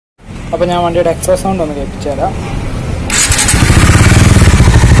അപ്പോൾ ഞാൻ വണ്ടിയുടെ എക്സോസ് സൗണ്ട് ഒന്ന് കേൾപ്പിച്ചു തരാം.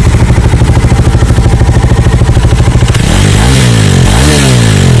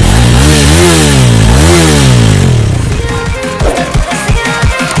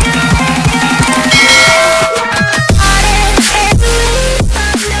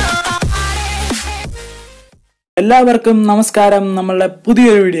 എല്ലാവർക്കും നമസ്കാരം, നമ്മളുടെ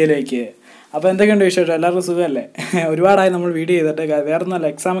പുതിയൊരു വീഡിയോയിലേക്ക്. അപ്പോൾ എന്തൊക്കെയുണ്ട് വിശേഷം? എല്ലാവർക്കും സുഖമല്ലേ? ഒരുപാടായി നമ്മൾ വീഡിയോ ചെയ്തിട്ട്. വേറെ നല്ല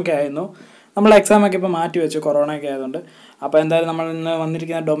എക്സാമൊക്കെ ആയിരുന്നു. നമ്മൾ എക്സാമൊക്കെ ഇപ്പോൾ മാറ്റി വെച്ചു, കൊറോണയൊക്കെ ആയതുകൊണ്ട്. അപ്പോൾ എന്തായാലും നമ്മൾ ഇന്ന്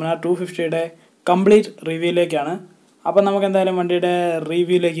വന്നിരിക്കുന്ന ഡൊമിനാർ 250യുടെ കംപ്ലീറ്റ് റിവ്യൂയിലേക്കാണ്. അപ്പോൾ നമുക്ക് എന്തായാലും വണ്ടിയുടെ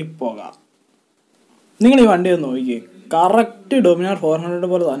റിവ്യൂയിലേക്ക് പോകാം. നിങ്ങൾ ഈ വണ്ടി ഒന്ന് നോക്കിയേ, കറക്റ്റ് ഡൊമിനാർ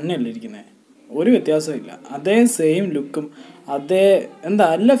 400 പോലെ തന്നെയല്ലേ ഇരിക്കുന്നത്, ഒരു വ്യത്യാസവും ഇല്ല. അതേ സെയിം ലുക്കും, അതേ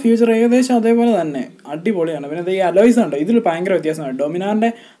എല്ലാ ഫ്യൂച്ചർ ഏകദേശം അതേപോലെ തന്നെ, അടിപൊളിയാണ്. പിന്നെ അത് ഈ അലോയ്സ് ഉണ്ട്, ഇതിൽ ഭയങ്കര വ്യത്യാസമാണ്. ഡൊമിനാറിൻ്റെ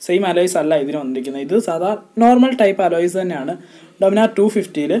സെയിം അലോയ്സ് അല്ല ഇതിന് വന്നിരിക്കുന്നത്. ഇത് സാധാ നോർമൽ ടൈപ്പ് അലോയ്സ് തന്നെയാണ് ഡൊമിനാർ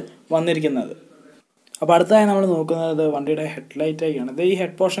 250യിൽ വന്നിരിക്കുന്നത്. അപ്പോൾ അടുത്തതായി നമ്മൾ നോക്കുന്നത് വണ്ടിയുടെ ഹെഡ്ലൈറ്റൊക്കെയാണ്. ഇത് ഈ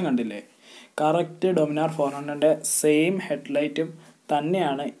ഹെഡ് പോർഷൻ കണ്ടില്ലേ, കറക്റ്റ് ഡൊമിനാർ 400ൻ്റെ സെയിം ഹെഡ്ലൈറ്റും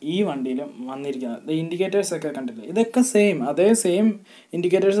തന്നെയാണ് ഈ വണ്ടിയിലും വന്നിരിക്കുന്നത്. ഇൻഡിക്കേറ്റേഴ്സ് ഒക്കെ കണ്ടില്ലേ, ഇതൊക്കെ അതേ സെയിം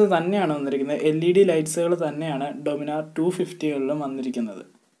ഇൻഡിക്കേറ്റേഴ്സ് തന്നെയാണ് വന്നിരിക്കുന്നത്. LED ലൈറ്റ്സുകൾ തന്നെയാണ് ഡൊമിനാർ 250കളിലും വന്നിരിക്കുന്നത്.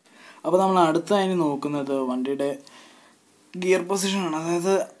 അപ്പോൾ നമ്മൾ അടുത്തതിന് നോക്കുന്നത് വണ്ടിയുടെ ഗിയർ പൊസിഷനാണ്.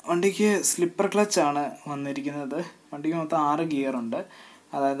 അതായത് വണ്ടിക്ക് സ്ലിപ്പർ ക്ലച്ചാണ് വന്നിരിക്കുന്നത്. വണ്ടിക്ക് മൊത്തം 6 ഗിയറുണ്ട്.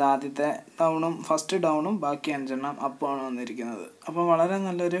 അതായത് ആദ്യത്തെ ഫസ്റ്റ് ഡൗണും ബാക്കി 5 അപ്പുമാണ് വന്നിരിക്കുന്നത്. അപ്പോൾ വളരെ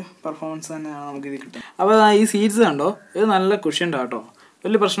നല്ലൊരു പെർഫോമൻസ് തന്നെയാണ് നമുക്കിത് കിട്ടുന്നത്. അപ്പോൾ ഈ സീറ്റ്സ് കണ്ടോ, ഇത് നല്ല കുഷ്യൻ കേട്ടോ,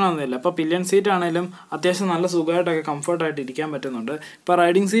 വലിയ പ്രശ്നമൊന്നുമില്ല. ഇപ്പോൾ പില്ലിയൻ സീറ്റ് ആണെങ്കിലും അത്യാവശ്യം നല്ല സുഖമായിട്ടൊക്കെ കംഫർട്ടായിട്ട് ഇരിക്കാൻ പറ്റുന്നുണ്ട്. ഇപ്പോൾ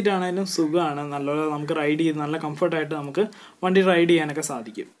റൈഡിങ് സീറ്റ് ആണെങ്കിലും സുഖമാണ്, നല്ലപോലെ നമുക്ക് റൈഡ് ചെയ്ത് നല്ല കംഫർട്ടായിട്ട് നമുക്ക് വണ്ടി റൈഡ് ചെയ്യാനൊക്കെ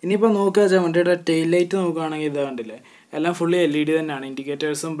സാധിക്കും. ഇനിയിപ്പോൾ നോക്കുക വെച്ചാൽ വണ്ടിയുടെ ടെയിൽ ലൈറ്റ് നോക്കുകയാണെങ്കിൽ ഇത് കണ്ടില്ലേ, എല്ലാം ഫുള്ളി LED തന്നെയാണ്.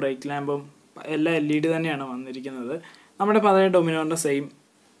 ഇൻഡിക്കേറ്റേഴ്സും ബ്രേക്ക് ലാമ്പും എല്ലാം LED തന്നെയാണ് വന്നിരിക്കുന്നത്, നമ്മുടെ പഴയ ഡൊമിനോറിൻ്റെ സെയിം.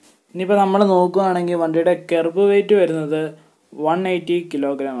 ഇനിയിപ്പോൾ നമ്മൾ നോക്കുകയാണെങ്കിൽ വണ്ടിയുടെ കെർബ് വെയിറ്റ് വരുന്നത് 180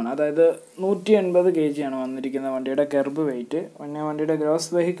 കിലോഗ്രാമാണ്. അതായത് 180 kg ആണ് വന്നിരിക്കുന്ന വണ്ടിയുടെ കെർബ് വെയിറ്റ്. പിന്നെ വണ്ടിയുടെ ഗ്രോസ്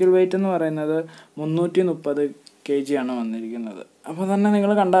വെഹിക്കിൾ വെയിറ്റ് എന്ന് പറയുന്നത് 330 kg ആണ് വന്നിരിക്കുന്നത്. അപ്പോൾ തന്നെ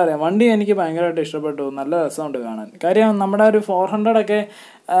നിങ്ങൾ കണ്ടാൽ അറിയാം, വണ്ടി എനിക്ക് ഭയങ്കരമായിട്ട് ഇഷ്ടപ്പെട്ടു, നല്ല രസമുണ്ട് കാണാൻ. കാര്യം നമ്മുടെ ഒരു 400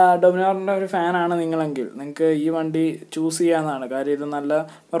 ഡൊമിനാറിൻ്റെ ഒരു ഫാനാണ് നിങ്ങളെങ്കിൽ നിങ്ങൾക്ക് ഈ വണ്ടി ചൂസ് ചെയ്യാവുന്നതാണ്. കാര്യം ഇത് നല്ല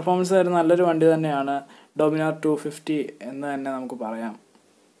പെർഫോമൻസ് തരുന്ന നല്ലൊരു വണ്ടി തന്നെയാണ് ഡൊമിനാർ 250 എന്ന് തന്നെ നമുക്ക് പറയാം.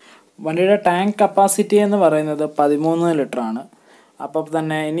 വണ്ടിയുടെ ടാങ്ക് കപ്പാസിറ്റി എന്ന് പറയുന്നത് 13 ലിറ്ററാണ്. അപ്പോൾ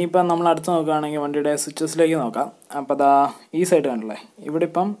തന്നെ ഇനിയിപ്പം നമ്മൾ അടുത്ത് നോക്കുകയാണെങ്കിൽ വണ്ടിയുടെ സ്വിച്ചസിലേക്ക് നോക്കാം. അപ്പോൾ ഈ സൈഡ് കണ്ടല്ലേ, ഇവിടെ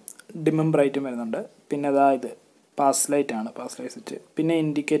ഇപ്പം ഡിമ്മും ബ്രൈറ്റും വരുന്നുണ്ട്. പിന്നെ ഇത് പാസ് ലൈറ്റാണ്, പാസ് ലൈറ്റ് സ്വിച്ച്. പിന്നെ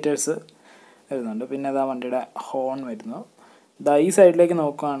ഇൻഡിക്കേറ്റേഴ്സ് വരുന്നുണ്ട്. പിന്നെ വണ്ടിയുടെ ഹോൺ വരുന്നു. ഈ സൈഡിലേക്ക്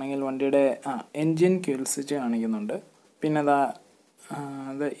നോക്കുകയാണെങ്കിൽ വണ്ടിയുടെ എൻജിൻ ക്യൂൽ സ്വിച്ച് കാണിക്കുന്നുണ്ട്. പിന്നെ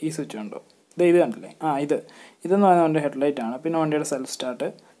ഈ സ്വിച്ച് ഉണ്ടോ, ഇത് കണ്ടില്ലേ, ഇതെന്ന് പറയുന്നത് വണ്ടിയുടെ ഹെഡ്ലൈറ്റാണ്. പിന്നെ വണ്ടിയുടെ സെൽഫ് സ്റ്റാർട്ട്,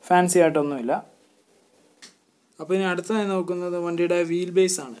 ഫാൻസി ആയിട്ടൊന്നുമില്ല. അപ്പോൾ ഇനി അടുത്തതായി നോക്കുന്നത് വണ്ടിയുടെ വീൽ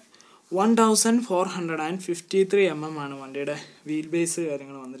ബേസ് ആണ്. 1453 mm ആണ് വണ്ടിയുടെ വീൽ ബേസ്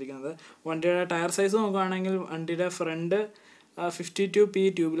കാര്യങ്ങൾ വന്നിരിക്കുന്നത്. വണ്ടിയുടെ ടയർ സൈസ് നോക്കുകയാണെങ്കിൽ വണ്ടിയുടെ ഫ്രണ്ട് 52P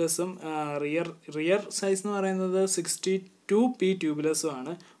ട്യൂബ്ലെസ്സും റിയർ സൈസ് എന്ന് പറയുന്നത് 62P ട്യൂബ്ലെസ്സും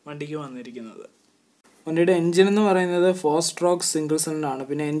ആണ് വണ്ടിക്ക് വന്നിരിക്കുന്നത്. വണ്ടിയുടെ എൻജിൻ എന്ന് പറയുന്നത് 4 സ്ട്രോക്ക് സിംഗിൾ സിലിണ്ടറാണ്.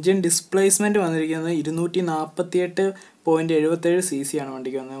 പിന്നെ എൻജിൻ ഡിസ്പ്ലേസ്മെൻറ്റ് വന്നിരിക്കുന്നത് 248.77 cc ആണ്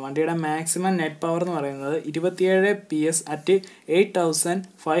വണ്ടിക്ക് വന്നത്. വണ്ടിയുടെ മാക്സിമം നെറ്റ് പവർ എന്ന് പറയുന്നത് 27 PS അറ്റ്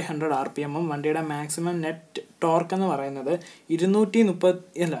 8500 RPM. വണ്ടിയുടെ മാക്സിമം നെറ്റ് ടോർക്ക് എന്ന് പറയുന്നത്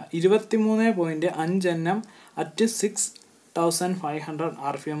 23.5 Nm അറ്റ് 6500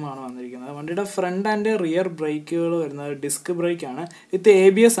 RPM ആണ് വന്നിരിക്കുന്നത്. വണ്ടിയുടെ ഫ്രണ്ട് ആൻഡ് റിയർ ബ്രേക്കുകൾ വരുന്നത് ഡിസ്ക് ബ്രേക്കാണ്. ഇത്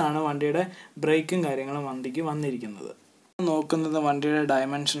ABS ആണ് വണ്ടിയുടെ ബ്രേക്കും കാര്യങ്ങളും വണ്ടിക്ക് വന്നിരിക്കുന്നത്. നോക്കുന്നത് വണ്ടിയുടെ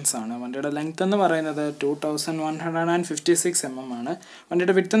ഡയമെൻഷൻസ് ആണ്. വണ്ടിയുടെ ലെങ്ത് എന്ന് പറയുന്നത് 2156 mm ആണ്.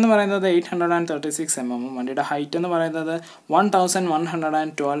 വണ്ടിയുടെ വിഡ്ത്ത് എന്ന് പറയുന്നത് 836 mm. വണ്ടിയുടെ ഹൈറ്റ് എന്ന് പറയുന്നത്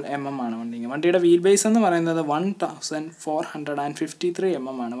 1112 mm ആണ് വണ്ടിയുടെ വീൽ ബേസ് എന്ന് പറയുന്നത് 1453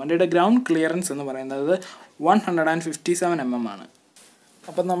 mm ആണ്. വണ്ടിയുടെ ഗ്രൗണ്ട് ക്ലിയറൻസ് എന്ന് പറയുന്നത് 157 mm ആണ്.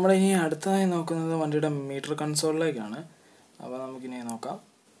 അപ്പം നമ്മളിനി അടുത്തതായി നോക്കുന്നത് വണ്ടിയുടെ മീറ്റർ കൺസോളിലേക്കാണ്. അപ്പോൾ നമുക്കിനി നോക്കാം.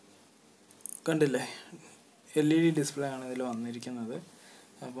 കണ്ടില്ലേ, LED ഡിസ്പ്ലേ ആണ് ഇതിൽ വന്നിരിക്കുന്നത്.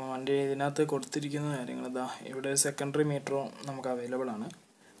 അപ്പോൾ വണ്ടി ഇതിനകത്ത് കൊടുത്തിരിക്കുന്ന കാര്യങ്ങൾ ഇവിടെ സെക്കൻഡറി മീറ്ററും നമുക്ക് അവൈലബിൾ ആണ്.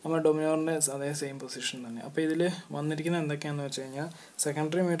 നമ്മുടെ ഡൊമിനോറിൻ്റെ അതേ സെയിം പൊസിഷൻ തന്നെ. അപ്പോൾ ഇതിൽ വന്നിരിക്കുന്നത് എന്തൊക്കെയാണെന്ന് വെച്ച് കഴിഞ്ഞാൽ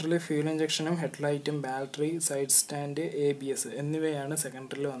സെക്കൻഡറി മീറ്ററിൽ fuel ഇഞ്ചക്ഷനും ഹെഡ്ലൈറ്റും battery side stand ABS എന്നിവയാണ്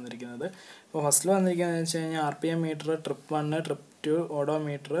സെക്കൻഡറിയിൽ വന്നിരിക്കുന്നത്. അപ്പോൾ ഫസ്റ്റിൽ വന്നിരിക്കുന്നതെന്ന് വെച്ച് കഴിഞ്ഞാൽ RPM metre, trip 1, trip 2,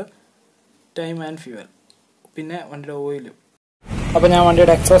 odometer, time and fuel, പിന്നെ വണ്ടിയുടെ ഓയിലും. അപ്പോൾ ഞാൻ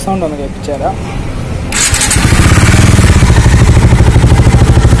വണ്ടിയുടെ എക്സോസ് സൗണ്ട് ഒന്ന് കേൾപ്പിച്ചു തരാം.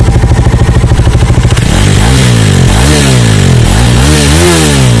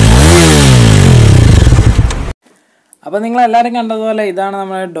 അപ്പോൾ നിങ്ങളെല്ലാവരും കണ്ടതുപോലെ ഇതാണ്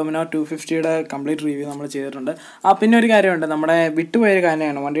നമ്മുടെ ഡൊമിനോർ 250യുടെ കംപ്ലീറ്റ് റിവ്യൂ നമ്മൾ ചെയ്തിട്ടുണ്ട്. പിന്നെ ഒരു കാര്യമുണ്ട്, നമ്മുടെ വിട്ടുപോയൊരു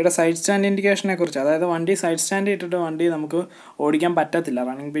കാര്യമാണ് വണ്ടിയുടെ സൈഡ് സ്റ്റാൻഡ് ഇൻഡിക്കേഷനെ കുറിച്ച്. അതായത് വണ്ടി സൈഡ് സ്റ്റാൻഡ് ഇട്ടിട്ട് വണ്ടി നമുക്ക് ഓടിക്കാൻ പറ്റത്തില്ല.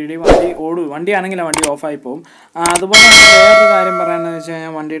 റണ്ണിങ് പീരീഡ് വണ്ടിയാണെങ്കിൽ വണ്ടി ഓഫായി പോകും. അതുപോലെ തന്നെ വേറൊരു കാര്യം പറയാമെന്ന് വെച്ച്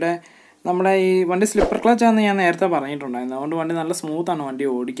കഴിഞ്ഞാൽ നമ്മുടെ ഈ വണ്ടി സ്ലിപ്പർ ക്ലച്ച് ആണെന്ന് ഞാൻ നേരത്തെ പറഞ്ഞിട്ടുണ്ടായിരുന്നു. അതുകൊണ്ട് വണ്ടി നല്ല സ്മൂത്താണ് വണ്ടി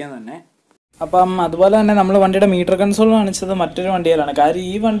ഓടിക്കാൻ തന്നെ. അതുപോലെ തന്നെ നമ്മൾ വണ്ടിയുടെ മീറ്റർ കൺസോൾ കാണിച്ചത് മറ്റൊരു വണ്ടിയിലാണ്. കാര്യം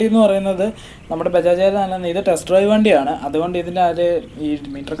ഈ വണ്ടി എന്ന് പറയുന്നത് നമ്മുടെ ബജാജിൽ തന്നെ ഇത് ടെസ്റ്റ് ഡ്രൈവ് വണ്ടിയാണ്. അതുകൊണ്ട് ഇതിൻ്റെ ഈ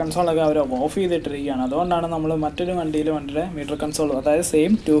മീറ്റർ കൺസോളൊക്കെ അവർ ഓഫ് ചെയ്തിട്ടിരിക്കുകയാണ്. അതുകൊണ്ടാണ് നമ്മൾ മറ്റൊരു വണ്ടിയുടെ മീറ്റർ കൺസോൾ, അതായത്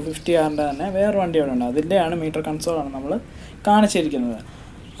സെയിം 250R തന്നെ വേറെ വണ്ടി അവിടെ ഉണ്ട്, അതിൻ്റെയാണ് മീറ്റർ കൺസോളാണ് നമ്മൾ കാണിച്ചിരിക്കുന്നത്.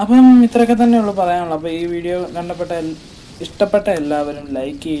 ഇത്രയൊക്കെ തന്നെയുള്ളൂ പറയാനുള്ളൂ. അപ്പോൾ ഈ വീഡിയോ ഇഷ്ടപ്പെട്ട എല്ലാവരും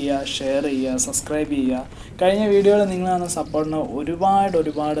ലൈക്ക് ചെയ്യുക, ഷെയർ ചെയ്യുക, സബ്സ്ക്രൈബ് ചെയ്യുക. കഴിഞ്ഞ വീഡിയോയിൽ നിങ്ങൾ തന്ന സപ്പോർട്ടിന്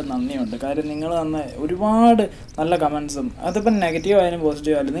ഒരുപാട് നന്ദിയുണ്ട്. കാര്യം നിങ്ങൾ തന്ന ഒരുപാട് നല്ല കമൻസും, അതിപ്പം നെഗറ്റീവ് ആയാലും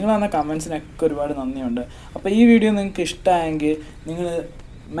പോസിറ്റീവ് ആയാലും നിങ്ങൾ തന്ന കമൻസിനൊക്കെ ഒരുപാട് നന്ദിയുണ്ട്. അപ്പോൾ ഈ വീഡിയോ നിങ്ങൾക്ക് ഇഷ്ടമായെങ്കിൽ നിങ്ങൾ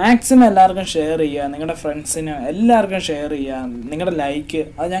മാക്സിമം എല്ലാവർക്കും ഷെയർ ചെയ്യുക, നിങ്ങളുടെ ഫ്രണ്ട്സിന് എല്ലാവർക്കും ഷെയർ ചെയ്യുക. നിങ്ങളുടെ ലൈക്ക്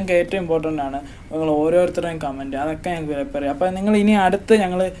അത് ഞങ്ങൾക്ക് ഏറ്റവും ഇമ്പോർട്ടൻ്റ് ആണ്. നിങ്ങൾ ഓരോരുത്തരുടെയും കമൻറ്റ് അതൊക്കെ ഞങ്ങൾക്ക് വിലപ്പറിയാം. അപ്പോൾ നിങ്ങൾ ഇനി അടുത്ത്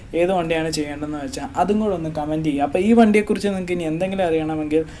ഞങ്ങൾ ഏത് വണ്ടിയാണ് ചെയ്യേണ്ടതെന്ന് വെച്ചാൽ അതും കൂടെ ഒന്ന് കമൻറ്റ് ചെയ്യുക. അപ്പോൾ ഈ വണ്ടിയെക്കുറിച്ച് നിങ്ങൾക്ക് ഇനി എന്തെങ്കിലും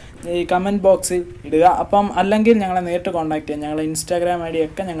അറിയണമെങ്കിൽ ഈ കമൻറ്റ് ബോക്സിൽ ഇടുക. അല്ലെങ്കിൽ ഞങ്ങളെ നേരിട്ട് കോൺടാക്ട് ചെയ്യാം. ഞങ്ങളുടെ ഇൻസ്റ്റാഗ്രാം ID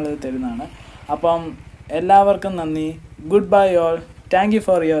ഒക്കെ ഞങ്ങളിത് തരുന്നതാണ്. എല്ലാവർക്കും നന്ദി. Good bye all. Thank you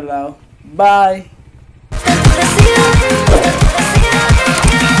for your love. By.